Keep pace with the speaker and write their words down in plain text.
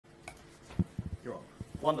You're on.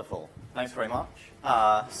 Wonderful. Thanks very much.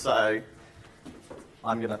 So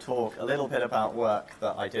I'm going to talk a little bit about work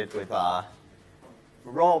that I did with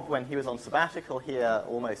Rob when he was on sabbatical here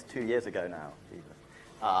almost 2 years ago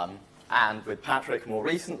now, and with Patrick more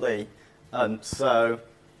recently. And so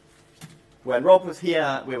when Rob was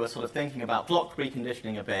here, we were sort of thinking about block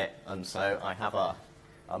preconditioning a bit, and so I have a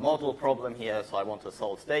model problem here, so I want to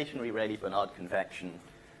solve stationary Rayleigh-Bernard convection.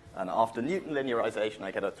 And after Newton linearization,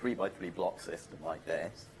 I get a 3x3 block system like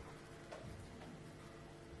this.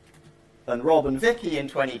 And Rob and Vicky in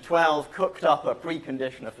 2012 cooked up a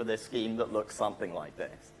preconditioner for this scheme that looks something like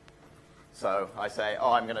this. So I say,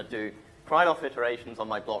 oh, I'm going to do Krylov iterations on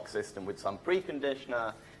my block system with some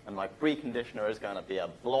preconditioner, and my preconditioner is going to be a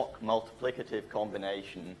block multiplicative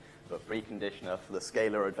combination of a preconditioner for the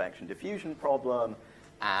scalar advection diffusion problem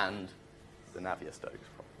and the Navier-Stokes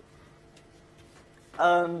problem.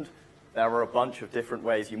 And there are a bunch of different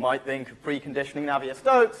ways you might think of preconditioning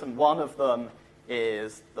Navier-Stokes, and one of them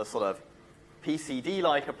is the sort of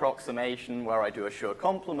PCD-like approximation where I do a Schur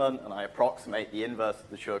complement and I approximate the inverse of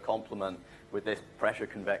the Schur complement with this pressure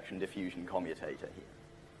convection diffusion commutator here.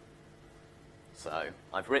 So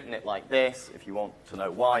I've written it like this. If you want to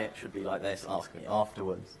know why it should be like this, ask me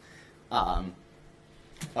afterwards.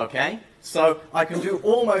 Okay, so I can do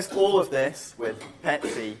almost all of this with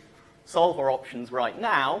PETSc solver options right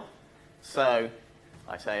now. So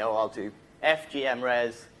I say, oh, I'll do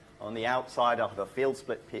FGMRes on the outside. I'll have a field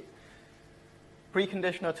split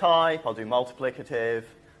preconditioner type. I'll do multiplicative.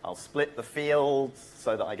 I'll split the fields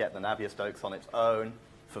so that I get the Navier-Stokes on its own.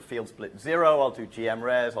 For field split 0, I'll do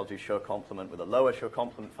GMRes. I'll do Schur complement with a lower Schur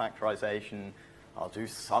complement factorization. I'll do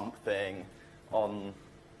something on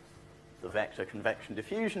the vector convection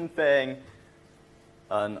diffusion thing.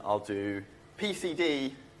 And I'll do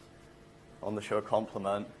PCD on the Schur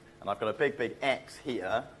complement. And I've got a big, big X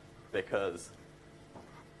here because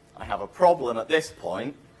I have a problem at this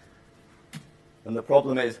point. And the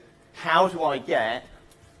problem is, how do I get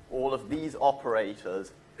all of these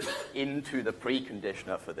operators into the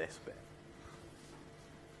preconditioner for this bit?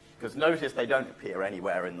 Because notice they don't appear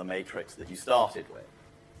anywhere in the matrix that you started with.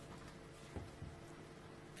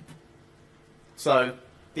 So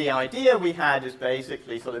the idea we had is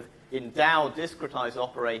basically sort of endow discretized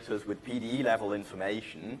operators with PDE level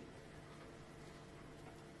information,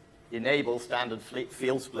 enable standard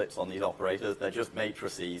field splits on these operators. They're just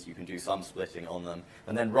matrices. You can do some splitting on them.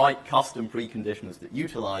 And then write custom preconditioners that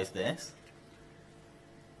utilize this.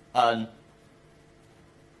 And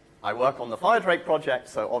I work on the Firedrake project,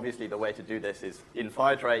 so obviously the way to do this is in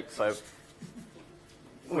Firedrake. So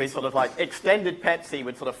we sort of like extended PETSc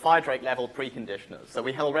with sort of Firedrake level preconditioners. So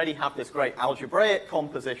we already have this great algebraic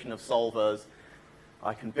composition of solvers.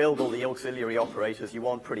 I can build all the auxiliary operators you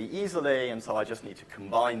want pretty easily, and so I just need to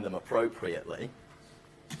combine them appropriately.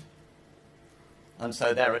 And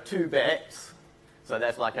so there are 2 bits. So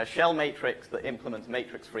there's like a shell matrix that implements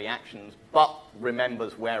matrix-free actions, but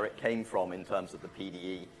remembers where it came from in terms of the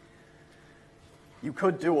PDE. You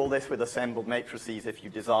could do all this with assembled matrices if you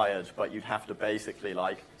desired, but you'd have to basically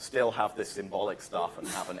like still have this symbolic stuff and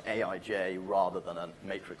have an AIJ rather than a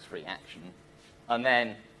matrix-free action. And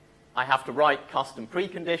then I have to write custom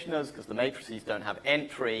preconditioners because the matrices don't have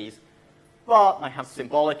entries, but I have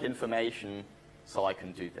symbolic information so I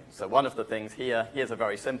can do things. So one of the things here, here's a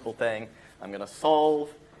very simple thing. I'm going to solve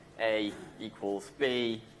A equals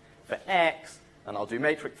B for X, and I'll do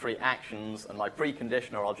matrix-free actions, and my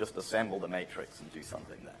preconditioner, I'll just assemble the matrix and do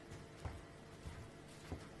something there.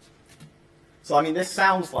 So, I mean, this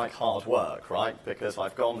sounds like hard work, right? Because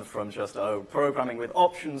I've gone from just, oh, programming with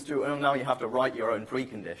options to, oh, now you have to write your own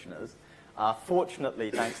preconditioners. Fortunately,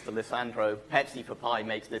 thanks to Lissandro, PETSc for Pi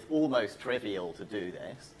makes this almost trivial to do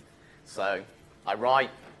this. So I write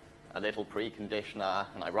a little preconditioner,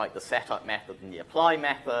 and I write the setup method and the apply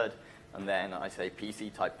method, and then I say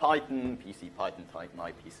PC type Python, PC Python type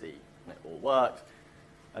myPC, and it all works.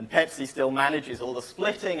 And PETSc still manages all the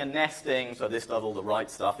splitting and nesting, so this does all the right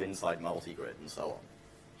stuff inside multigrid and so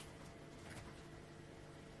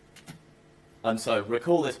on. And so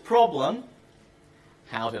recall this problem.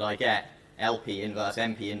 How did I get LP inverse,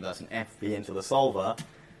 MP inverse, and FP into the solver?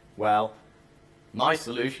 Well, my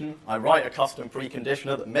solution, I write a custom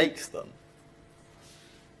preconditioner that makes them,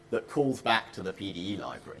 that calls back to the PDE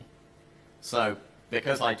library. So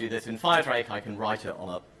because I do this in Firedrake, I can write it on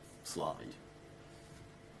a slide.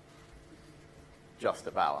 Just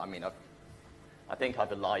about. I mean, I think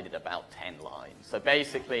I've elided about 10 lines. So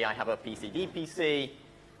basically, I have a PCD-PC,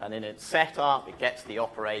 and in its setup, it gets the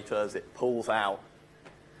operators, it pulls out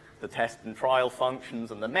the test and trial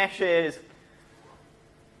functions and the meshes.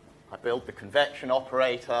 I build the convection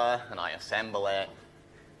operator, and I assemble it,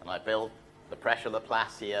 and I build the pressure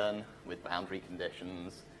Laplacian with boundary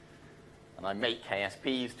conditions, and I make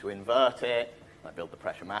KSPs to invert it. I build the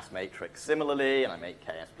pressure mass matrix similarly, and I make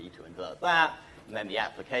KSP to invert that, and then the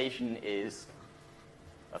application is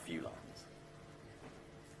a few lines.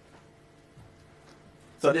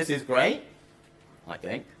 So this is great, I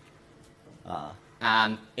think,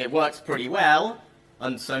 and it works pretty well.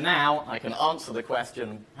 And so now I can answer the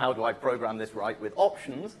question, how do I program this right with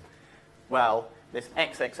options? Well, this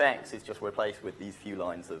XXX is just replaced with these few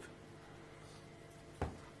lines of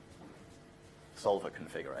solver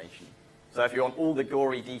configuration. So if you want all the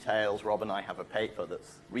gory details, Rob and I have a paper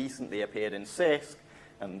that's recently appeared in PDESc,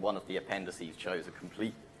 and one of the appendices shows a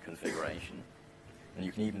complete configuration. And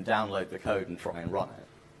you can even download the code and try and run it.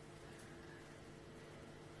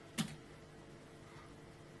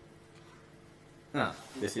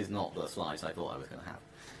 This is not the slides I thought I was going to have.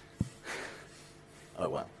 Oh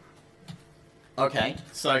well. Okay,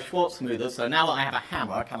 so Schwartz smoothers. So now that I have a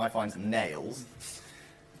hammer, can I find some nails?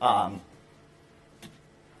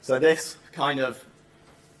 So this kind of...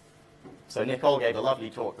 So Nicole gave a lovely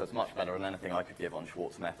talk that's much better than anything I could give on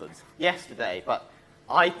Schwartz methods yesterday, but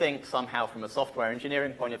I think somehow from a software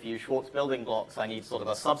engineering point of view, Schwartz building blocks, I need sort of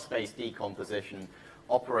a subspace decomposition,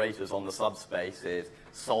 operators on the subspaces,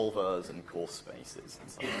 solvers, and course spaces.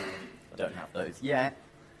 And so I don't have those yet.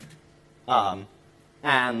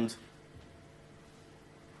 And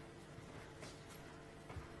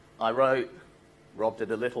I wrote, Rob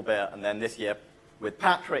did a little bit, and then this year with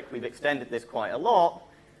Patrick, we've extended this quite a lot,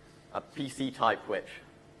 a PC type which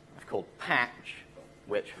I've called patch,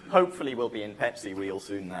 which hopefully will be in PETSc real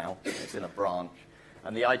soon now. It's in a branch.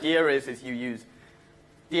 And the idea is you use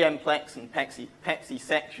DMplex and PETSc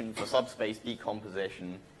section for subspace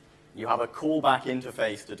decomposition. You have a callback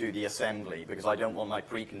interface to do the assembly, because I don't want my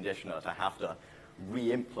preconditioner to have to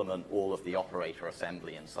re-implement all of the operator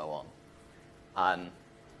assembly and so on. And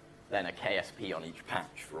then a KSP on each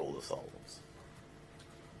patch for all the solves.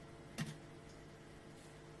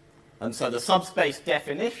 And so the subspace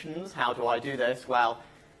definitions, how do I do this? Well,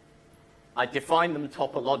 I define them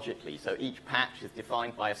topologically. So each patch is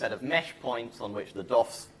defined by a set of mesh points on which the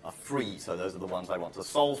DOFs are free. So those are the ones I want to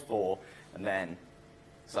solve for. And then,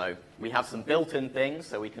 so we have some built-in things.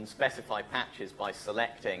 So we can specify patches by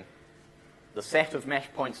selecting the set of mesh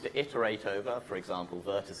points to iterate over, for example,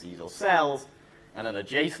 vertices or cells, and an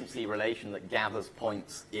adjacency relation that gathers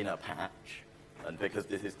points in a patch. And because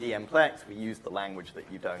this is DMplex, we use the language that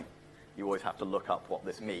you always have to look up what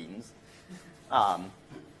this means.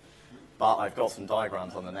 But I've got some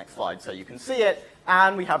diagrams on the next slide so you can see it.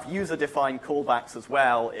 And we have user-defined callbacks as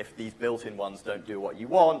well if these built-in ones don't do what you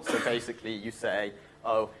want. So basically you say,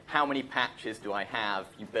 oh, how many patches do I have?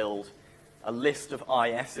 You build a list of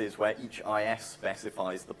ISs where each IS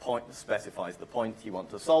specifies the point you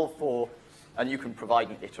want to solve for, and you can provide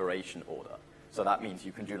an iteration order. So that means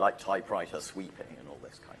you can do like typewriter sweeping and all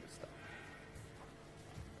this kind of stuff.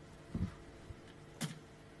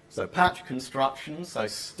 So patch construction, so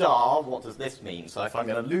star, what does this mean? So if I'm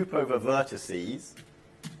going to loop over vertices,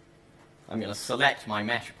 I'm going to select my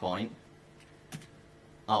mesh point.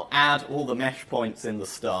 I'll add all the mesh points in the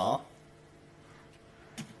star.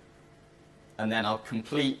 And then I'll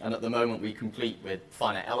complete, and at the moment we complete with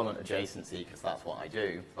finite element adjacency because that's what I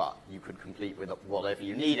do, but you could complete with whatever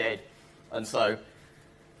you needed. And so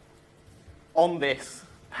on this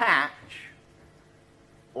patch,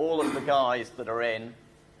 all of the guys that are in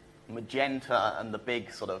magenta and the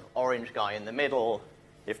big sort of orange guy in the middle,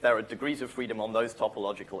 if there are degrees of freedom on those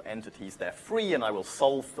topological entities, they're free and I will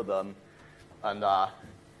solve for them. And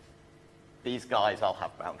these guys I'll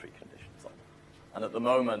have boundary conditions on. And at the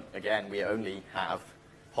moment, again, we only have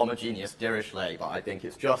homogeneous Dirichlet, but I think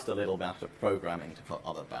it's just a little matter of programming to put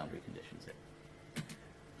other boundary conditions in.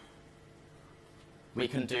 We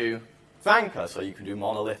can do Vanka, so you can do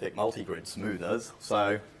monolithic multigrid smoothers.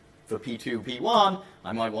 So for P2, P1,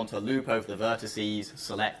 I might want to loop over the vertices,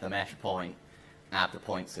 select the mesh point, add the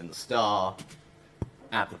points in the star,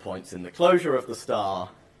 add the points in the closure of the star,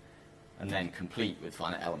 and then complete with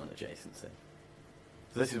finite element adjacency.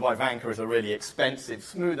 So this is why Vanka is a really expensive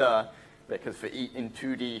smoother, because in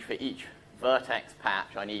 2D, for each vertex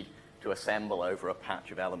patch, I need to assemble over a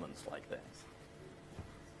patch of elements like this.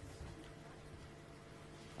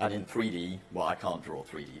 And in 3D, well, I can't draw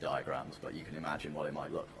 3D diagrams, but you can imagine what it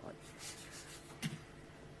might look like.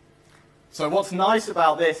 So what's nice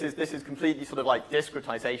about this is completely sort of like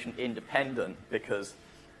discretization independent, because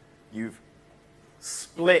you've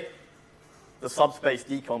split the subspace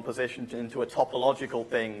decomposition into a topological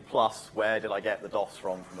thing plus where did I get the DOFs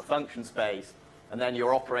from a function space. and then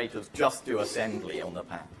your operators just do assembly on the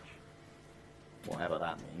patch, whatever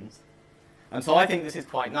that means. And so I think this is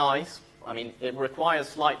quite nice. I mean, it requires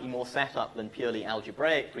slightly more setup than purely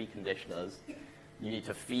algebraic preconditioners. You need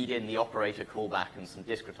to feed in the operator callback and some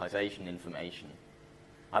discretization information.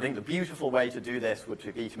 I think the beautiful way to do this would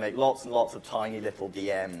be to make lots and lots of tiny little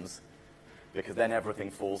DMs, because then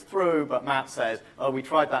everything falls through. But Matt says, oh, we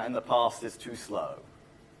tried that in the past, it's too slow.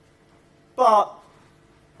 But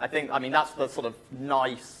I mean, that's the sort of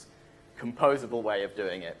nice, composable way of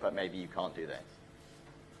doing it, but maybe you can't do this.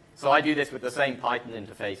 So I do this with the same Python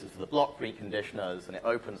interfaces for the block preconditioners, and it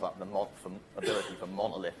opens up the ability for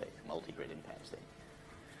monolithic multigrid in PETSc.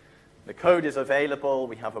 The code is available.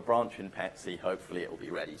 We have a branch in PETSc. Hopefully it will be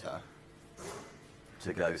ready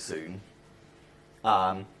to go soon.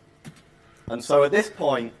 And so at this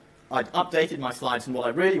point, I'd updated my slides, and what I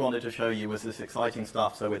really wanted to show you was this exciting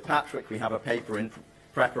stuff. So with Patrick, we have a paper in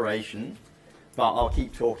preparation, but I'll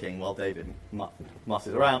keep talking while David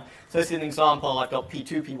musses around. So this is an example. I've got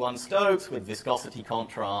P2, P1 Stokes with viscosity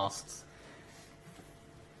contrasts.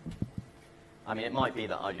 I mean, it might be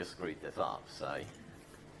that I just screwed this up, so.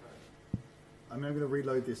 I'm going to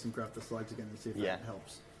reload this and grab the slides again and see if that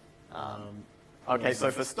helps. Okay, so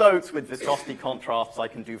for Stokes with viscosity contrasts, I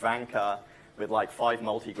can do Vanka with like 5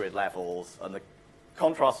 multigrid levels, and the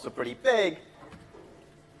contrasts are pretty big,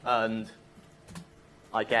 and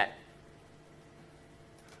I get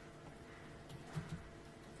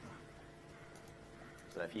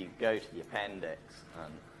so if you go to the appendix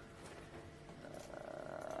and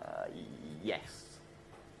yes,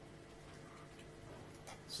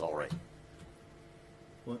 sorry.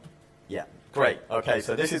 What? Yeah, great. Okay,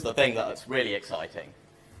 so this is the thing that's really exciting.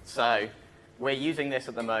 So we're using this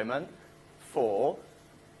at the moment for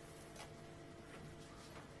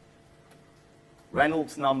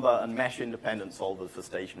Reynolds number and mesh-independent solvers for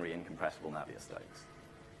stationary incompressible Navier-Stokes.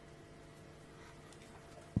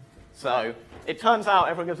 So it turns out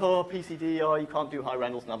everyone goes, oh, PCD, oh, you can't do high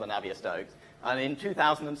Reynolds number Navier-Stokes. And in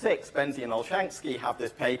 2006, Benzi and Olshansky have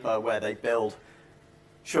this paper where they build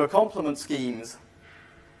Schur complement schemes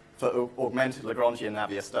for augmented Lagrangian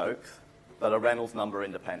Navier-Stokes that are Reynolds number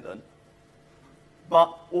independent.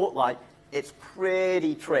 But it's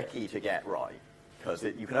pretty tricky to get right, because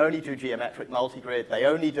you can only do geometric multigrid. They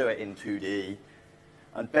only do it in 2D.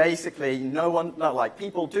 And basically,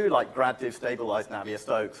 people do like grad div stabilized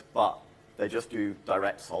Navier-Stokes, but they just do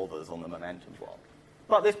direct solvers on the momentum block.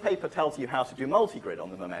 But this paper tells you how to do multigrid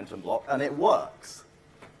on the momentum block, and it works.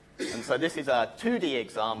 And so this is a 2D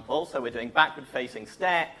example. So we're doing backward-facing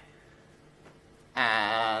step,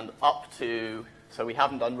 and up to, so we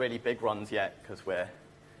haven't done really big runs yet because we're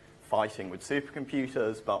fighting with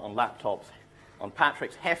supercomputers, but on laptops, on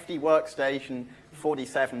Patrick's hefty workstation,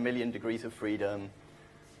 47 million degrees of freedom,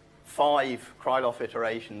 5 Krylov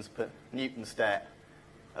iterations per Newton step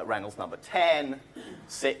at Reynolds number 10,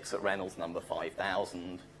 6 at Reynolds number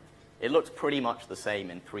 5000. It looks pretty much the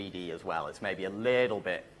same in 3D as well. It's maybe a little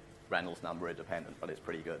bit Reynolds number independent, but it's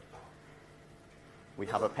pretty good. We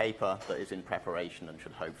have a paper that is in preparation and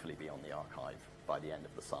should hopefully be on the archive by the end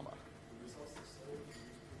of the summer.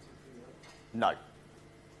 No.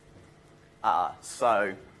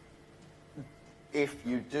 So if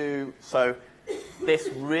you do, so this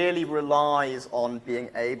really relies on being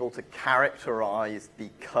able to characterize the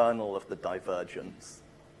kernel of the divergence.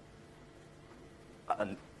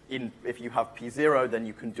 And if you have P0, then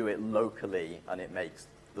you can do it locally, and it makes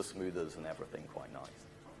the smoothers and everything quite nice.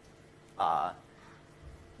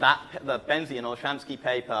 The Benzi and Olshansky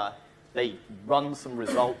paper, they run some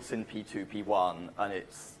results in P2, P1, and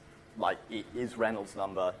it's like it is Reynolds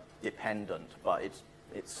number dependent, but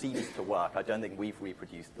it seems to work. I don't think we've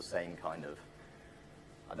reproduced the same kind of,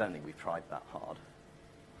 I don't think we've tried that hard.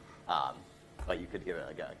 But you could give it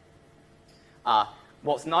a go.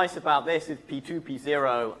 What's nice about this is P2,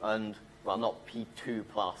 P0, and, well, not P2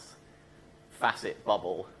 plus facet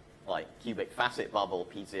bubble, like cubic facet bubble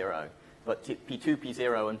P0, but P2,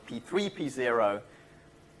 P0, and P3, P0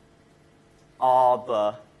 are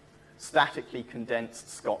the statically condensed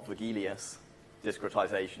Scott-Vergilius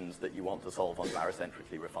discretizations that you want to solve on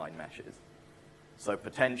barycentrically refined meshes. So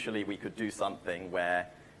potentially we could do something where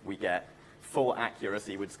we get full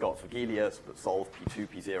accuracy with Scott-Vergilius, but solve P2,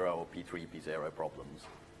 P0, or P3, P0 problems.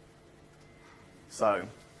 So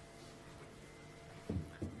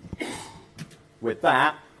with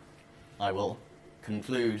that, I will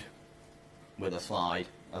conclude with a slide,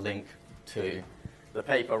 a link to the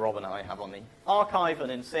paper Rob and I have on the archive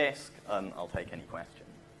and in CISC, and I'll take any questions.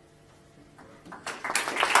 So we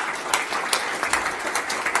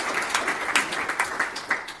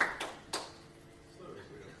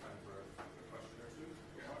have time for a question or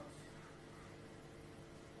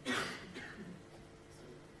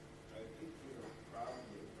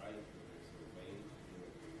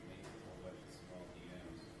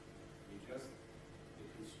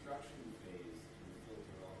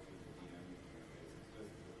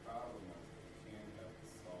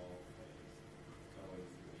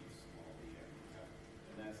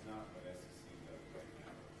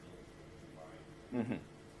Mm-hmm. So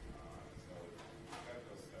that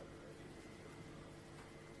goes separate.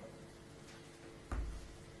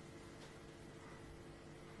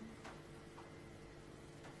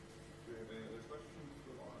 Do we have any other questions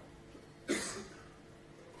for Lauren?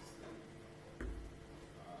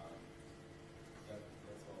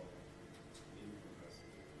 That's all in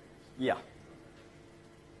compressive. Yeah.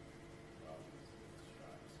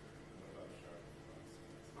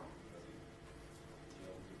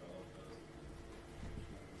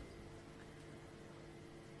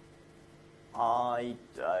 I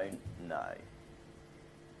don't know.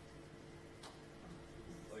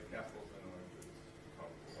 Like apples and oranges.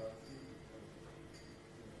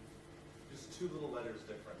 Just two little letters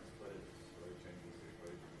difference, but it really changes the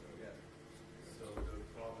equation. So yeah. So the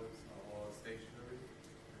products are all stationary?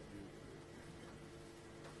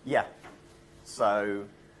 Yeah. So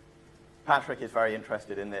Patrick is very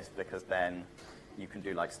interested in this because then you can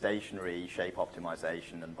do like stationary shape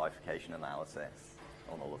optimization and bifurcation analysis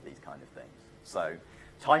on all of these kind of things. So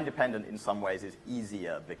time dependent in some ways is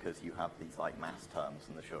easier because you have these like mass terms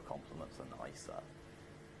and the Schur complements are nicer.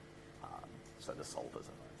 So the solvers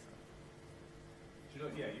are nicer. You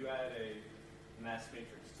know, yeah, you add a mass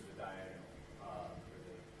matrix to the diagonal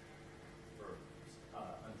for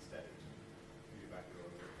unsteady. You back to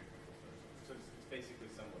the so it's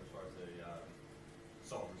basically similar as far as the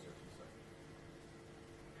solvers